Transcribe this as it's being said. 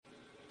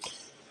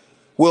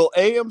Will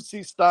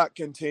AMC stock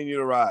continue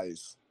to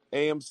rise?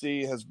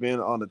 AMC has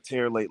been on a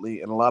tear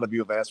lately, and a lot of you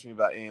have asked me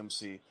about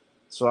AMC.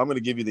 So I'm going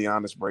to give you the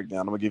honest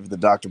breakdown. I'm going to give you the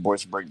Dr.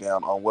 Boyce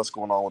breakdown on what's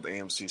going on with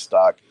AMC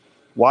stock,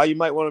 why you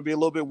might want to be a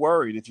little bit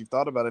worried if you've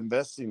thought about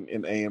investing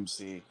in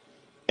AMC,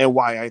 and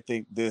why I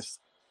think this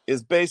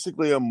is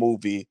basically a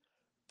movie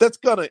that's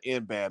going to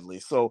end badly.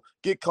 So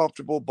get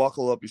comfortable,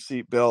 buckle up your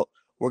seatbelt.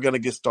 We're going to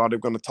get started.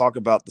 We're going to talk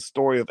about the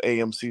story of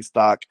AMC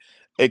stock,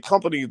 a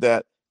company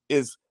that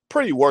is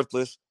pretty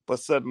worthless, but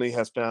suddenly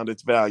has found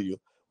its value.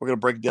 We're going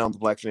to break down the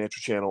Black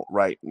Financial Channel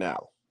right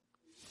now.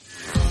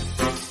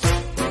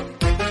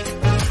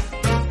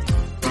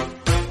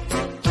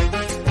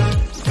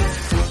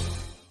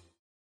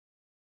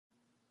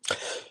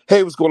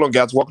 Hey, what's going on,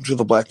 guys? Welcome to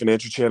the Black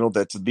Financial Channel.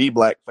 That's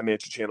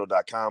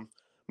theblackfinancialchannel.com.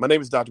 My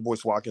name is Dr.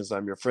 Boyce Watkins.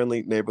 I'm your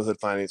friendly neighborhood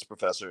finance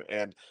professor.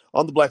 And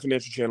on the Black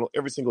Financial Channel,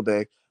 every single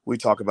day, we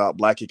talk about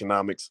Black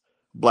economics,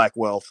 Black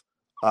wealth,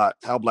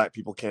 how Black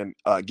people can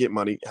get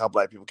money, how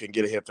Black people can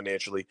get ahead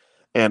financially.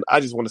 And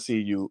I just want to see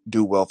you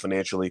do well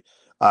financially.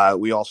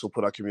 We also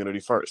put our community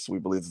first. We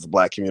believe that the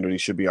Black community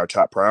should be our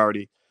top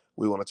priority.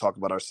 We want to talk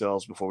about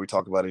ourselves before we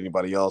talk about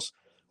anybody else.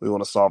 We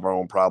want to solve our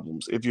own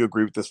problems. If you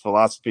agree with this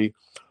philosophy,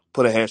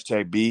 put a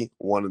hashtag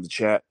B1 in the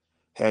chat.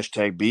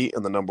 Hashtag B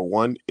and the number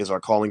 1 is our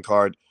calling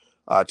card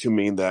to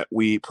mean that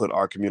we put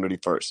our community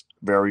first.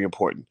 Very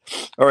important.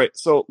 All right,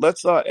 so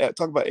let's talk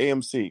about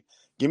AMC.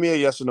 Give me a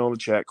yes or no in the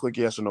chat. Quick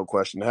yes or no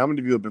question. How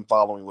many of you have been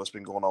following what's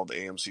been going on with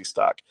the AMC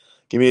stock?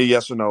 Give me a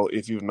yes or no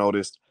if you've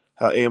noticed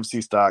how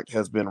AMC stock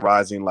has been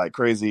rising like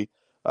crazy.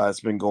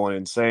 It's been going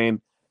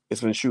insane.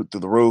 It's been shooting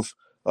through the roof.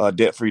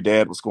 Debt-free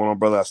dad, what's going on,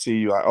 brother? I see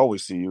you. I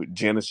always see you.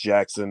 Janice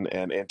Jackson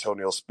and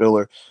Antonio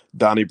Spiller,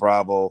 Donnie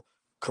Bravo,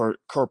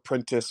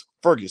 Prentice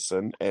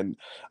Ferguson, and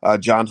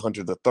John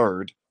Hunter the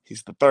third.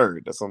 He's the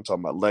third. That's what I'm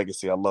talking about.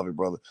 Legacy. I love it,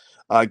 brother.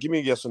 Give me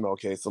a yes or no.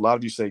 Okay, so a lot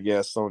of you say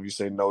yes. Some of you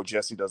say no.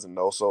 Jesse doesn't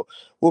know. So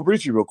we'll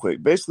brief you real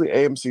quick. Basically,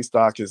 AMC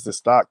stock is the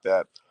stock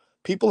that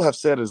people have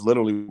said is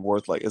literally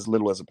worth like as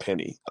little as a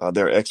penny.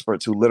 There are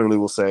experts who literally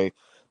will say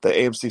the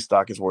AMC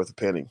stock is worth a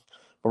penny.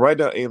 But right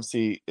now,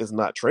 AMC is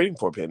not trading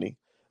for a penny.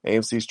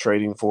 AMC is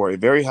trading for a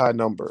very high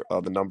number.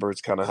 The number is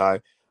kind of high.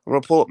 I'm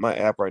going to pull up my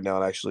app right now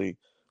and actually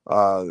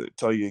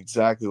tell you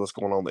exactly what's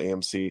going on with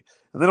AMC.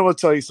 And then I'm going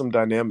to tell you some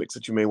dynamics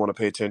that you may want to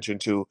pay attention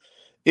to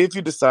if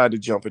you decide to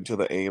jump into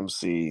the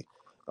AMC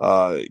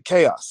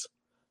chaos.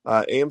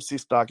 AMC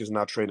stock is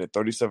now trading at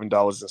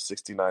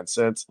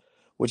 $37.69,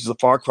 which is a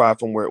far cry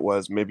from where it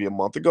was maybe a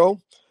month ago,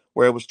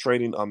 where it was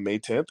trading on May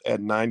 10th at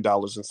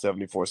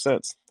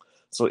 $9.74.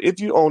 So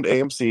if you owned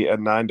AMC at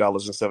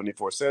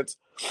 $9.74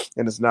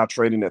 and it's now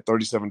trading at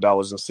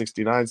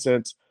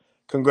 $37.69,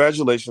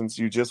 congratulations,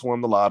 you just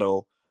won the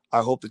lotto.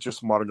 I hope that you're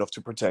smart enough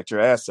to protect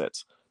your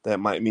assets. That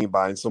might mean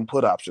buying some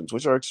put options,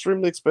 which are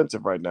extremely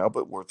expensive right now,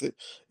 but worth it.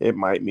 It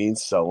might mean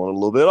selling a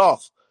little bit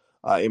off.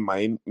 It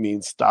might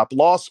mean stop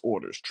loss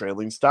orders,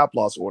 trailing stop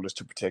loss orders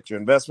to protect your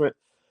investment.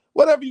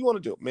 Whatever you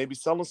want to do. Maybe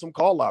selling some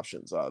call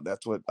options.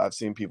 That's what I've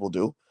seen people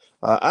do.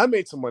 I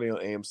made some money on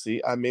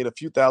AMC. I made a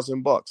few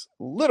 $1,000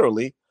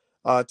 literally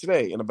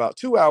today. In about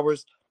 2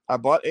 hours, I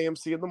bought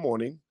AMC in the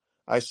morning.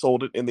 I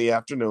sold it in the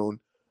afternoon.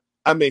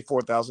 I made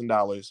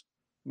 $4,000.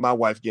 My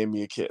wife gave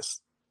me a kiss.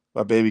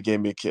 My baby gave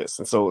me a kiss.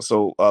 And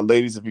so,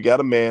 ladies, if you got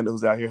a man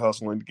who's out here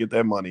hustling to get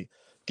that money,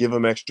 give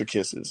him extra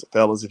kisses.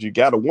 Fellas, if you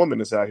got a woman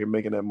that's out here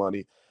making that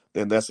money,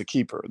 then that's a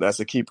keeper. That's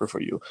a keeper for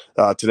you.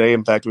 Today,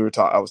 in fact,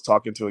 I was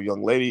talking to a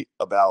young lady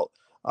about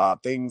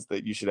things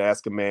that you should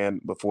ask a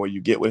man before you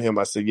get with him.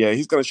 I said, yeah,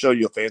 he's going to show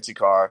you a fancy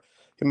car.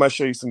 He might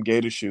show you some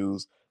gator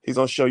shoes. He's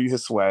going to show you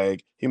his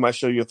swag. He might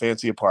show you a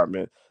fancy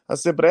apartment. I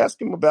said, but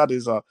ask him about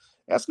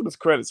ask him his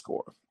credit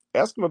score.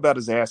 Ask him about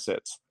his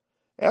assets.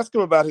 Ask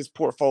him about his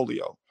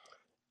portfolio.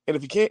 And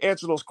if you can't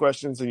answer those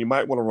questions, then you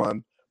might want to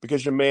run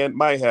because your man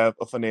might have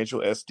a financial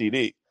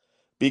STD.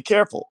 Be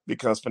careful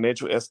because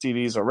financial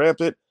STDs are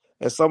rampant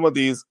and some of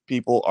these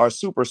people are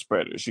super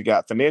spreaders. You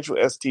got financial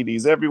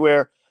STDs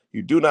everywhere.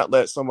 You do not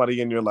let somebody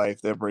in your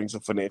life that brings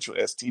a financial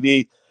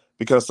STD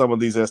because some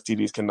of these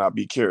STDs cannot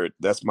be cured.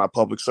 That's my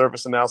public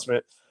service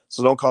announcement.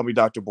 So don't call me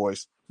Dr.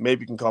 Boyce.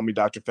 Maybe you can call me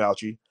Dr.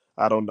 Fauci.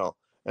 I don't know.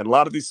 And a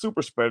lot of these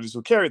super spreaders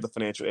who carry the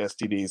financial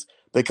STDs,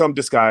 they come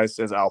disguised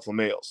as alpha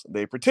males.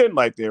 They pretend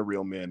like they're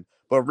real men,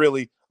 but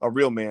really, a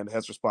real man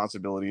has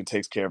responsibility and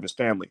takes care of his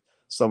family.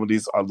 Some of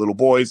these are little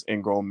boys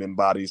in grown men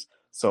bodies.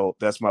 So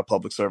that's my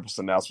public service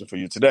announcement for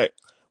you today.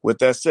 With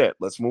that said,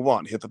 let's move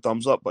on. Hit the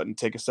thumbs up button.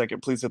 Take a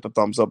second. Please hit the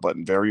thumbs up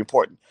button. Very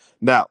important.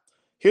 Now,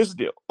 here's the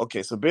deal.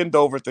 Okay, so Ben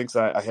Dover thinks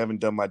I haven't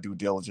done my due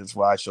diligence.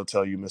 Well, I shall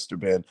tell you, Mr.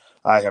 Ben,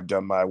 I have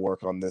done my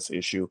work on this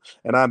issue,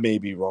 and I may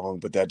be wrong,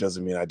 but that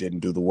doesn't mean I didn't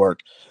do the work.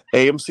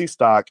 AMC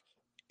stock,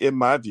 in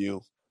my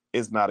view,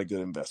 is not a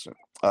good investment.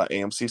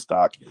 AMC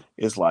stock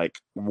is like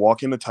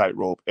walking the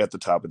tightrope at the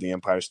top of the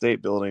Empire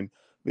State Building,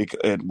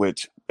 in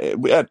which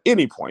at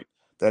any point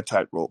that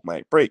tightrope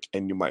might break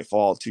and you might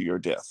fall to your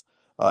death.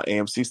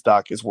 AMC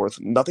stock is worth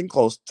nothing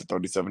close to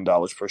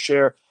 $37 per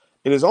share.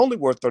 It is only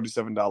worth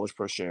 $37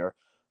 per share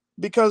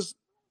because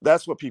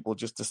That's what people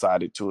just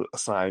decided to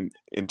assign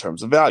in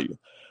terms of value.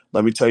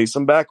 Let me tell you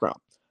some background.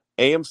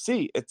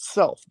 AMC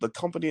itself, the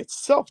company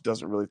itself,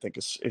 doesn't really think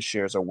its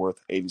shares are worth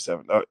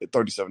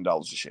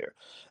 $37 a share.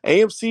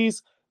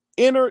 AMC's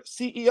inner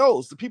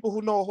CEOs, the people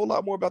who know a whole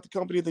lot more about the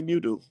company than you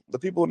do, the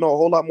people who know a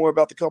whole lot more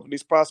about the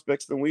company's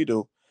prospects than we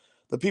do,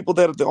 the people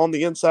that are on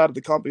the inside of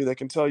the company that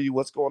can tell you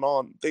what's going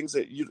on, things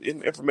that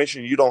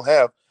information you don't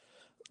have,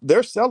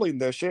 they're selling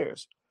their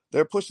shares.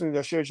 They're pushing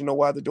their shares. You know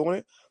why they're doing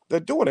it? They're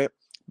doing it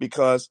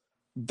because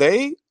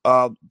they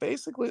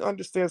basically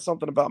understand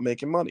something about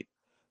making money.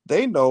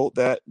 They know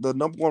that the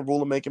number one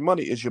rule of making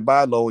money is you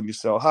buy low and you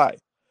sell high.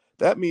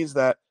 That means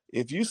that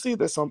if you see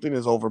that something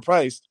is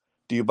overpriced,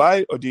 do you buy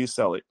it or do you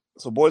sell it?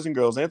 So, boys and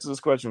girls, answer this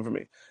question for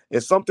me.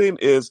 If something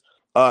is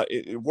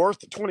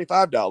worth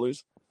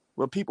 $25,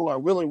 where people are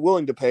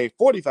willing to pay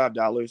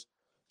 $45,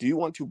 do you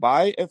want to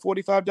buy at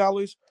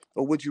 $45?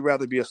 Or would you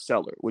rather be a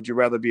seller? Would you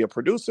rather be a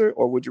producer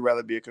or would you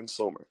rather be a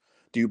consumer?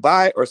 Do you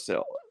buy or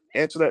sell?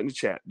 Answer that in the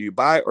chat. Do you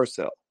buy or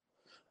sell?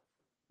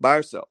 Buy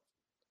or sell?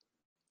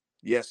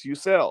 Yes, you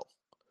sell.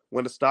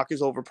 When the stock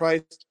is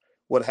overpriced,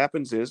 what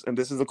happens is, and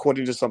this is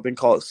according to something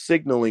called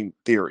signaling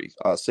theory.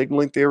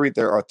 Signaling theory,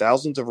 there are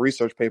thousands of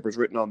research papers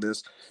written on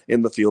this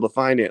in the field of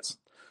finance.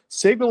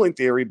 Signaling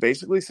theory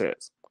basically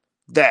says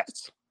that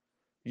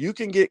you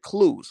can get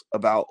clues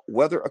about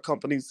whether a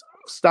company's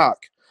stock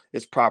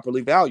is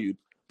properly valued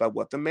by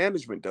what the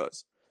management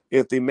does.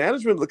 If the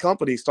management of the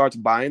company starts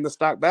buying the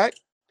stock back,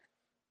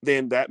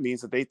 then that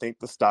means that they think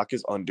the stock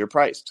is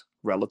underpriced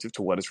relative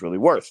to what it's really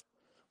worth.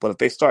 But if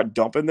they start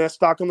dumping their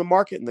stock on the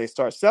market and they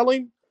start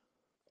selling,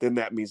 then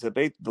that means that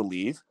they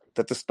believe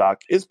that the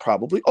stock is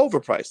probably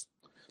overpriced.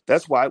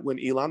 That's why when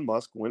Elon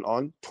Musk went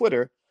on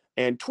Twitter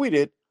and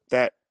tweeted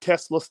that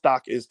Tesla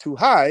stock is too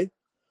high,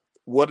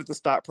 what did the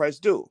stock price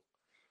do?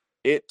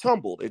 It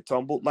tumbled. It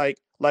tumbled like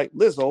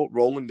Lizzo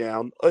rolling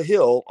down a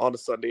hill on a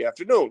Sunday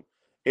afternoon.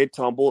 It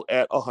tumbled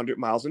at 100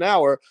 miles an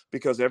hour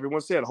because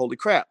everyone said, holy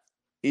crap,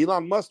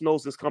 Elon Musk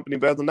knows this company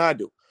better than I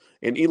do.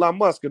 And Elon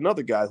Musk,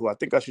 another guy who I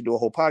think I should do a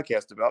whole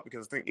podcast about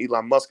because I think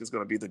Elon Musk is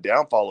going to be the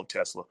downfall of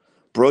Tesla.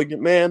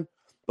 Brilliant man,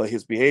 but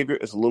his behavior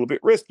is a little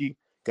bit risky.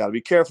 Got to be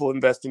careful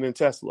investing in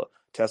Tesla.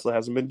 Tesla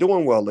hasn't been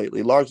doing well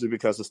lately, largely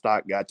because the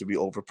stock got to be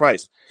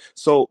overpriced.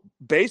 So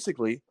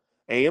basically,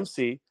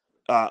 AMC,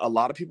 a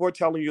lot of people are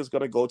telling you it's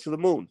going to go to the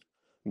moon.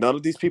 None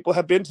of these people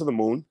have been to the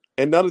moon,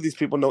 and none of these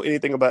people know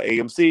anything about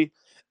AMC.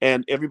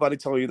 And everybody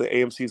telling you that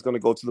AMC is going to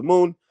go to the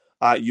moon,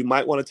 you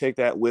might want to take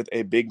that with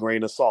a big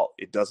grain of salt.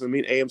 It doesn't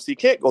mean AMC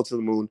can't go to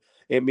the moon.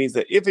 It means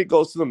that if it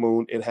goes to the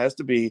moon, it has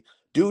to be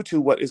due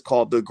to what is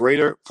called the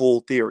greater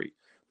fool theory.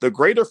 The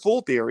greater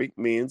fool theory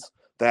means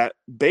that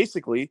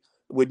basically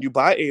when you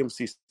buy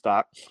AMC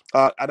stock,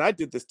 and I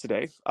did this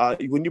today,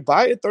 when you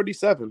buy at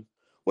 37,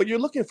 what you're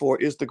looking for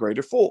is the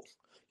greater fool.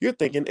 You're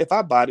thinking, if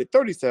I buy it at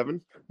 37,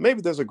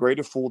 maybe there's a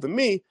greater fool than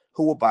me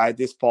who will buy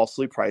this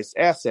falsely priced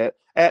asset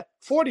at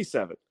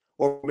 47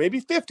 or maybe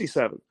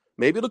 57.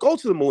 Maybe it'll go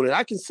to the moon and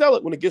I can sell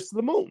it when it gets to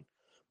the moon.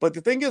 But the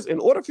thing is, in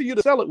order for you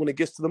to sell it when it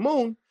gets to the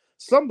moon,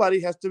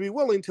 somebody has to be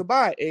willing to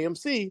buy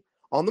AMC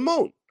on the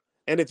moon.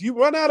 And if you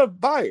run out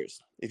of buyers,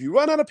 if you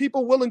run out of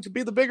people willing to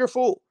be the bigger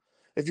fool,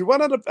 if you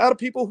run out of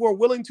people who are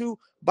willing to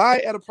buy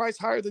at a price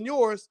higher than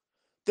yours,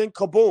 then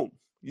kaboom,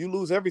 you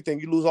lose everything.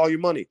 You lose all your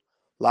money.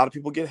 A lot of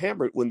people get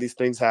hammered when these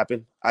things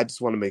happen. I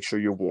just want to make sure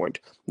you're warned.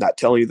 Not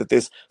telling you that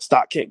this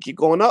stock can't keep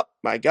going up.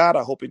 My God,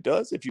 I hope it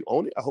does. If you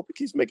own it, I hope it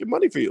keeps making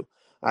money for you.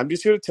 I'm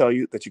just here to tell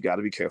you that you got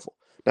to be careful.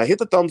 Now, hit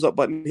the thumbs up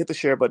button, hit the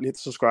share button, hit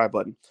the subscribe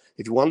button.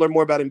 If you want to learn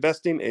more about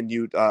investing and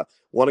you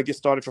want to get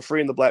started for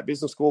free in the Black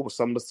Business School with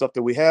some of the stuff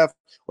that we have,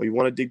 or you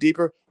want to dig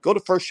deeper, go to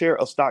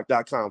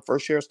firstshareofstock.com.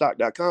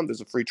 Firstshareofstock.com,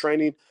 there's a free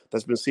training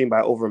that's been seen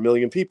by over 1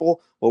 million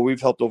people, where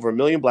we've helped over 1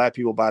 million Black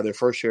people buy their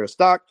first share of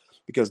stock,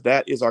 because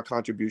that is our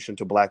contribution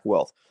to Black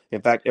wealth.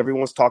 In fact,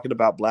 everyone's talking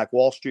about Black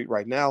Wall Street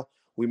right now.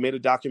 We made a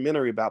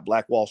documentary about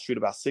Black Wall Street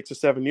about 6 or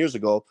 7 years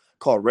ago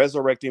called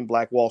Resurrecting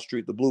Black Wall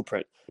Street, The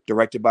Blueprint,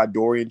 directed by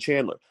Dorian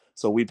Chandler.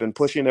 So we've been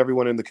pushing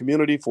everyone in the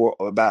community for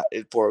about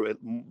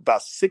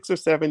 6 or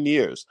 7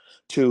 years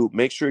to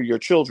make sure your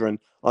children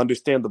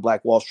understand the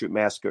Black Wall Street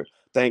massacre.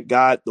 Thank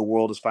God the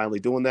world is finally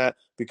doing that,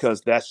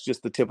 because that's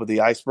just the tip of the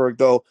iceberg,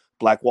 though.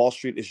 Black Wall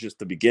Street is just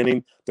the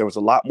beginning. There was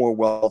a lot more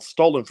wealth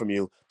stolen from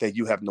you that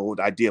you have no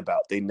idea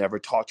about. They never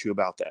taught you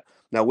about that.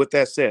 Now, with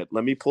that said,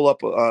 let me pull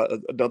up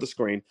another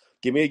screen.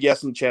 Give me a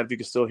yes in the chat if you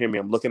can still hear me.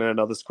 I'm looking at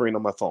another screen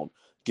on my phone.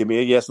 Give me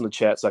a yes in the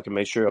chat so I can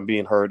make sure I'm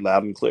being heard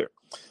loud and clear.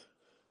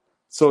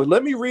 So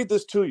let me read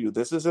this to you.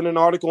 This is in an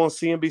article on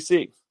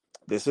CNBC.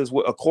 This is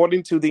what,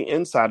 according to the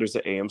insiders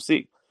at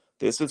AMC,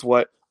 this is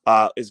what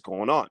is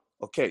going on.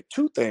 Okay,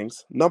 two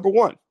things. Number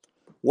one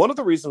of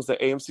the reasons that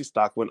AMC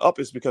stock went up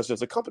is because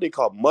there's a company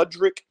called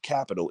Mudrick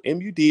Capital,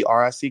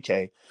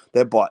 Mudrick,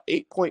 that bought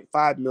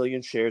 8.5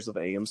 million shares of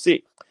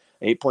AMC.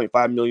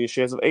 8.5 million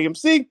shares of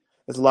AMC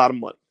is a lot of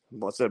money.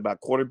 What's that,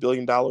 about $250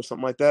 million,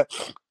 something like that?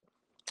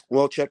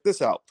 Well, check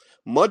this out.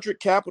 Mudrick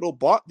Capital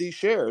bought these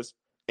shares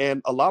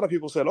And a lot of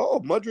people said, "Oh,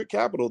 Mudrick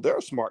Capital, they're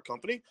a smart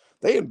company.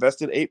 They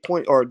invested they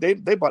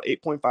bought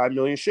 8.5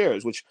 million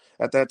shares, which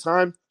at that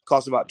time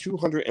cost about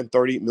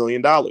 $230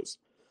 million."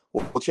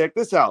 Well, check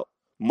this out.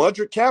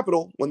 Mudrick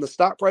Capital, when the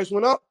stock price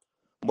went up,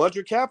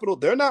 Mudrick Capital,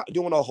 they're not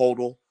doing a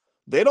hodl.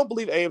 They don't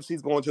believe AMC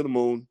is going to the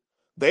moon.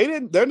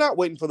 They're not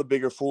waiting for the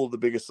bigger fool, the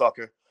bigger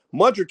sucker.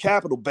 Mudrick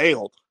Capital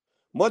bailed.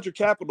 Mudrick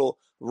Capital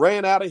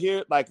ran out of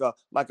here like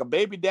a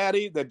baby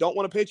daddy that don't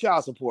want to pay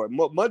child support.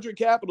 Mudrick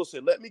Capital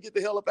said, "Let me get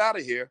the hell up out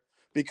of here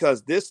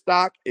because this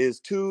stock is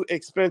too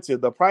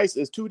expensive. The price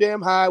is too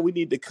damn high. We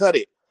need to cut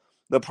it.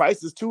 The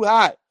price is too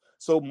high."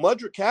 So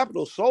Mudrick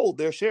Capital sold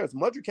their shares.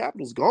 Mudrick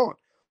Capital's gone.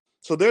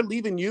 So they're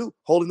leaving you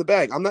holding the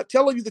bag. I'm not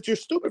telling you that you're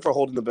stupid for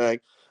holding the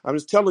bag. I'm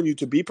just telling you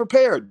to be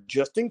prepared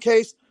just in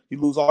case you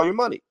lose all your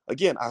money.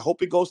 Again, I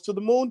hope it goes to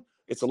the moon.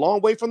 It's a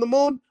long way from the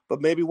moon,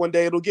 but maybe one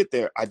day it'll get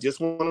there. I just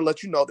want to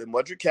let you know that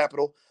Mudrick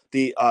Capital,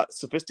 the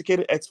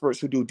sophisticated experts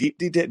who do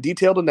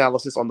detailed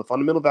analysis on the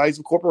fundamental values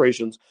of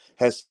corporations,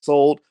 has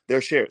sold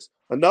their shares.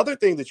 Another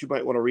thing that you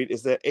might want to read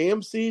is that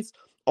AMC's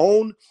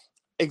own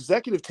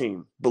executive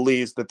team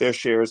believes that their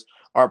shares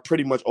are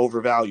pretty much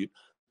overvalued.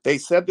 They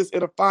said this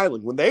in a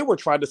filing when they were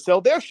trying to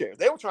sell their shares.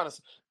 They were trying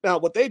to now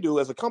what they do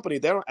as a company,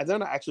 they're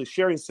not actually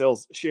selling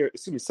shares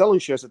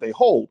that they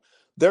hold.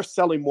 They're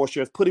selling more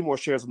shares, putting more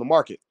shares in the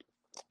market.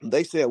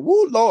 They said,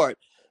 "Woo, Lord,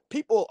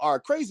 people are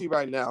crazy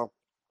right now,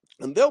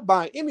 and they'll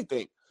buy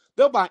anything.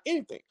 They'll buy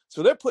anything."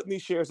 So they're putting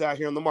these shares out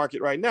here in the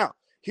market right now.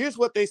 Here's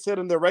what they said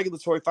in their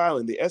regulatory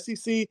filing. The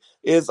SEC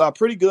is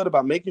pretty good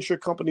about making sure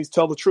companies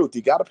tell the truth.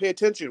 You got to pay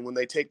attention when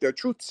they take their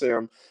truth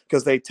serum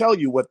because they tell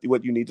you what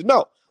you need to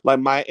know. Like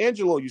Maya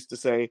Angelou used to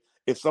say,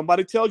 if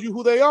somebody tells you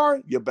who they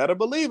are, you better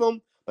believe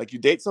them. Like you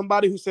date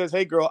somebody who says,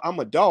 "Hey, girl, I'm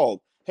a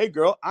dog. Hey,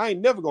 girl, I ain't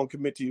never going to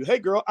commit to you. Hey,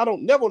 girl, I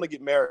don't never want to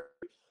get married."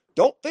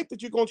 Don't think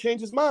that you're going to change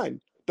his mind.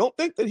 Don't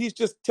think that he's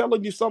just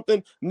telling you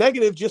something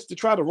negative just to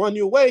try to run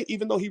you away,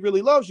 even though he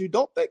really loves you.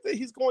 Don't think that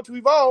he's going to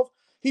evolve.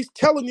 He's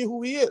telling you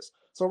who he is.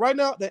 So right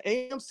now, the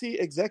AMC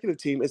executive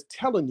team is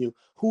telling you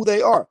who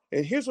they are.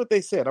 And here's what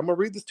they said. I'm going to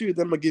read this to you,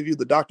 then I'm going to give you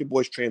the Dr.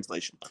 Boyce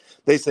translation.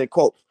 They say,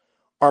 quote,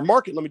 "Our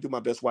market," let me do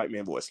my best white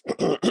man voice.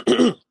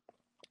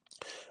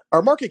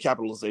 "Our market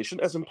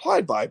capitalization, as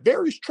implied by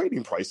various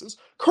trading prices,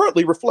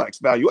 currently reflects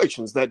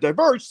valuations that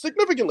diverge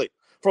significantly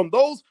from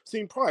those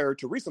seen prior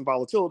to recent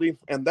volatility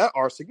and that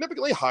are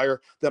significantly higher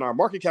than our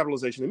market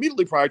capitalization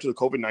immediately prior to the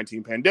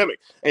COVID-19 pandemic,"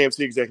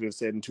 AMC executive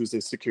said in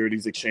Tuesday's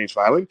Securities Exchange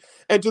filing.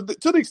 "And to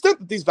the extent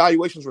that these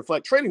valuations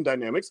reflect trading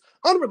dynamics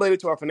unrelated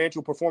to our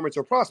financial performance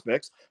or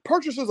prospects,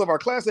 purchasers of our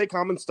Class A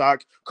common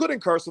stock could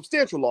incur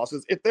substantial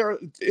losses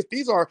if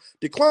these are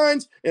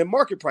declines in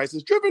market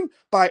prices driven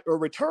by a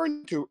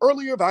return to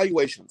earlier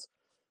valuations."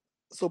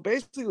 So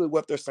basically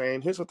what they're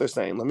saying, here's what they're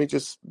saying. Let me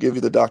just give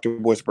you the Dr.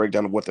 Boyce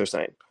breakdown of what they're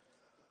saying.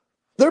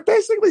 They're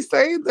basically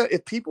saying that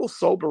if people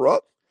sober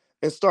up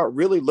and start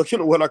really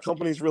looking at what our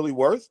company's really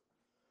worth,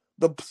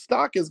 the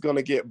stock is going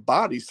to get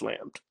body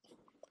slammed.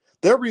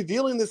 They're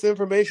revealing this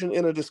information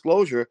in a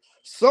disclosure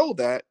so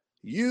that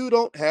you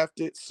don't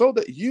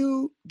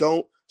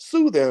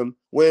sue them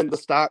when the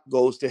stock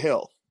goes to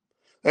hell.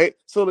 Right?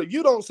 So that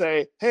you don't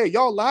say, "Hey,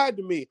 y'all lied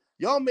to me.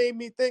 Y'all made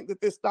me think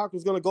that this stock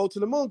was going to go to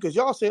the moon because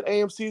y'all said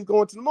AMC is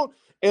going to the moon."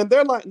 And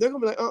they're going to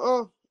be like,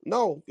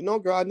 no,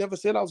 girl, I never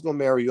said I was going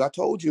to marry you. I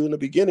told you in the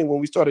beginning when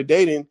we started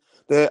dating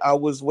that I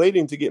was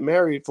waiting to get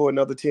married for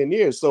another 10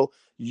 years. So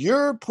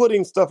you're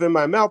putting stuff in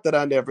my mouth that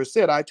I never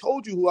said. I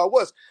told you who I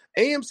was.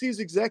 AMC's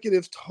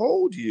executives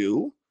told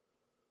you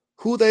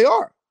who they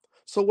are.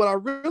 So what I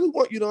really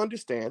want you to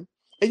understand,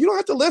 and you don't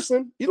have to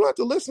listen. You don't have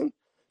to listen.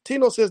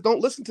 Tino says,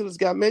 "Don't listen to this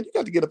guy, man. You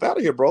got to get up out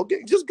of here, bro.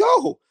 Just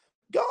go.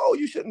 Go.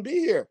 You shouldn't be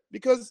here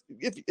because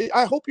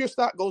I hope your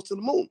stock goes to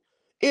the moon.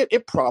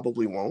 It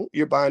probably won't.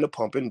 You're buying a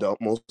pump and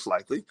dump, most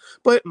likely.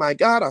 But my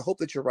God, I hope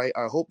that you're right.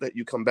 I hope that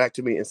you come back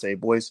to me and say,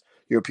 "Boyce,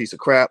 you're a piece of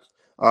crap."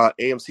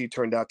 AMC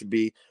turned out to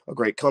be a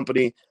great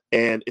company,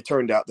 and it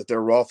turned out that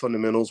their raw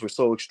fundamentals were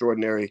so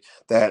extraordinary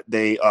that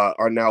they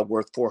are now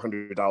worth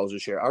 $400 a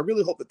share. I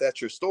really hope that that's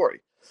your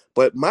story.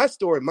 But my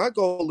story, my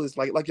goal is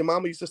like your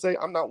mama used to say,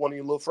 I'm not one of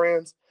your little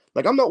friends.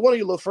 Like, I'm not one of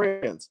your little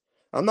friends.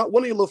 I'm not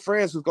one of your little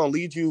friends who's going to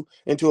lead you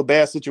into a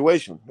bad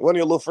situation. One of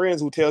your little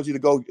friends who tells you to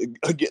go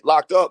get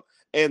locked up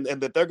and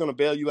that they're going to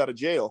bail you out of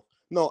jail.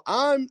 No,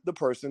 I'm the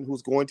person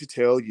who's going to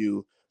tell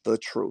you the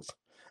truth.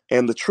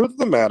 And the truth of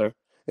the matter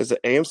is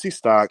that AMC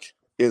stock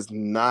is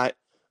not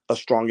a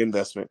strong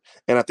investment.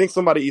 And I think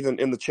somebody even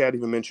in the chat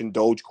even mentioned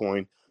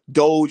Dogecoin.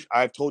 Doge,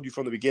 I've told you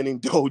from the beginning,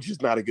 Doge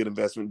is not a good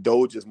investment.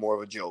 Doge is more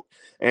of a joke.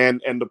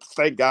 And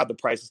thank God the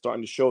price is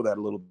starting to show that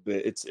a little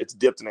bit. It's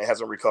dipped and it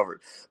hasn't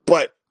recovered.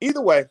 But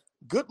either way,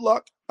 good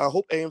luck. I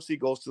hope AMC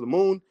goes to the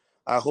moon.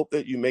 I hope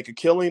that you make a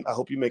killing. I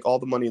hope you make all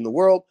the money in the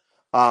world.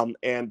 And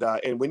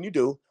when you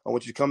do, I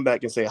want you to come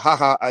back and say,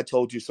 "Ha, I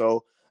told you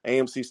so."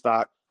 AMC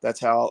stock, that's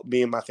how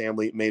me and my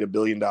family made $1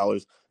 billion.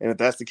 And if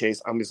that's the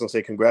case, I'm just going to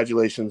say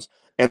congratulations.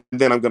 And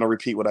then I'm going to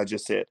repeat what I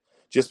just said.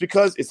 Just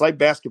because it's like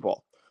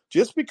basketball,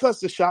 just because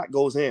the shot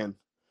goes in,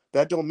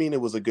 that don't mean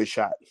it was a good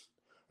shot.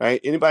 right?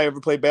 Anybody ever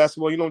play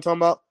basketball? You know what I'm talking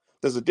about?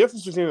 There's a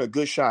difference between a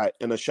good shot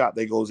and a shot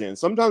that goes in.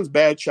 Sometimes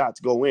bad shots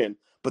go in,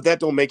 but that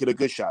don't make it a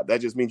good shot.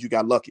 That just means you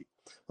got lucky.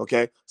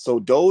 Okay, so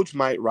Doge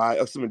might rise,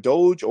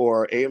 Doge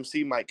or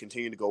AMC might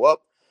continue to go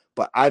up,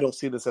 but I don't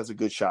see this as a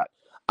good shot.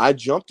 I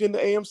jumped into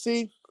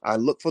AMC. I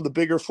looked for the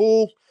bigger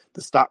fool.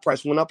 The stock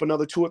price went up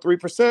another 2 or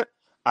 3%.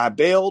 I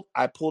bailed.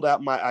 I pulled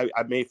out I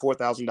made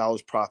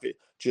 $4,000 profit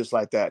just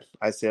like that.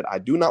 I said, I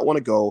do not want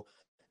to go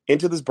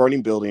into this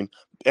burning building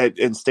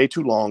and stay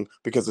too long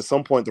because at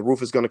some point the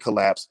roof is going to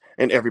collapse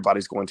and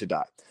everybody's going to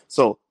die.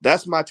 So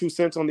that's my 2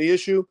 cents on the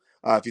issue.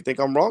 If you think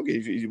I'm wrong,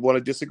 if you want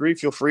to disagree,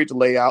 feel free to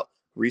lay out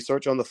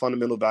research on the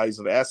fundamental values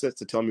of assets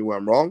to tell me where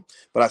I'm wrong.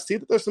 But I see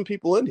that there's some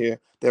people in here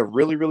that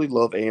really, really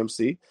love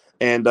AMC.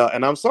 And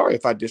I'm sorry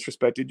if I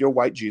disrespected your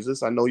white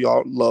Jesus. I know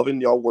y'all love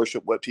and y'all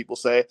worship what people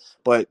say,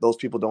 but those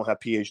people don't have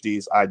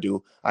PhDs. I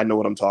do. I know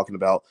what I'm talking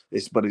about.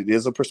 But it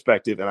is a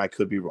perspective, and I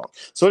could be wrong.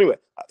 So anyway,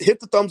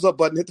 hit the thumbs up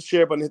button, hit the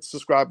share button, hit the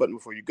subscribe button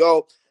before you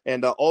go.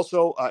 And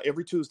also,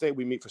 every Tuesday,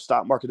 we meet for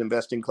stock market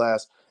investing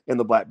class in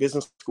the Black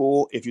Business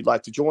School. If you'd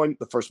like to join,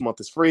 the first month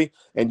is free,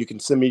 and you can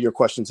send me your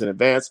questions in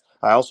advance.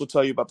 I also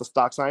tell you about the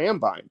stocks I am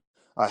buying.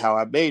 How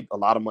I've made a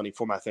lot of money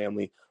for my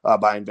family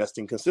by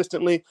investing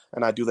consistently.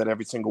 And I do that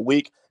every single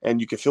week. And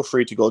you can feel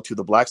free to go to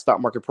the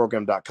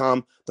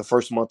blackstockmarketprogram.com. The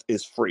first month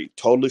is free,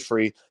 totally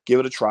free.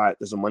 Give it a try.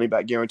 There's a money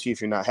back guarantee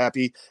if you're not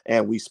happy.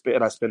 And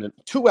I spend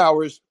 2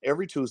 hours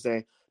every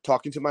Tuesday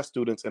talking to my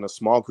students in a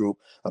small group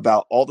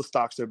about all the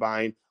stocks they're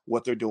buying,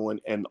 what they're doing,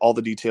 and all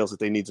the details that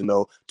they need to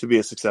know to be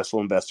a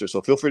successful investor.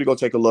 So feel free to go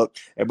take a look.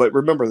 But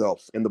remember, though,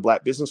 in the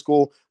Black Business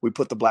School, we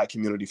put the Black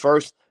community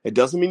first. It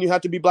doesn't mean you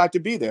have to be Black to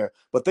be there,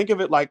 but think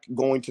of it like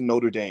going to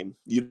Notre Dame.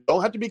 You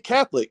don't have to be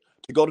Catholic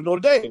to go to Notre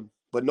Dame,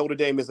 but Notre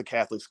Dame is a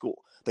Catholic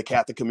school. The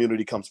Catholic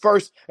community comes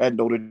first at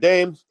Notre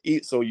Dame.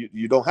 So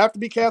you don't have to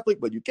be Catholic,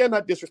 but you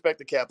cannot disrespect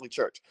the Catholic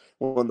Church.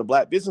 When the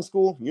Black Business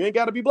School, you ain't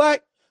got to be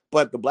Black,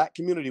 but the Black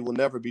community will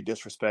never be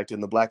disrespected,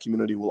 and the Black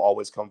community will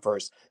always come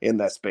first in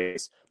that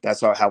space.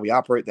 That's how we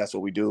operate. That's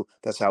what we do.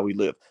 That's how we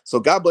live. So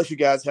God bless you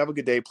guys. Have a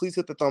good day. Please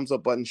hit the thumbs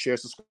up button, share,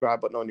 subscribe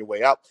button on your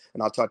way out,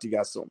 and I'll talk to you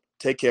guys soon.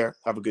 Take care.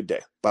 Have a good day.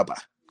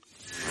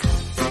 Bye-bye.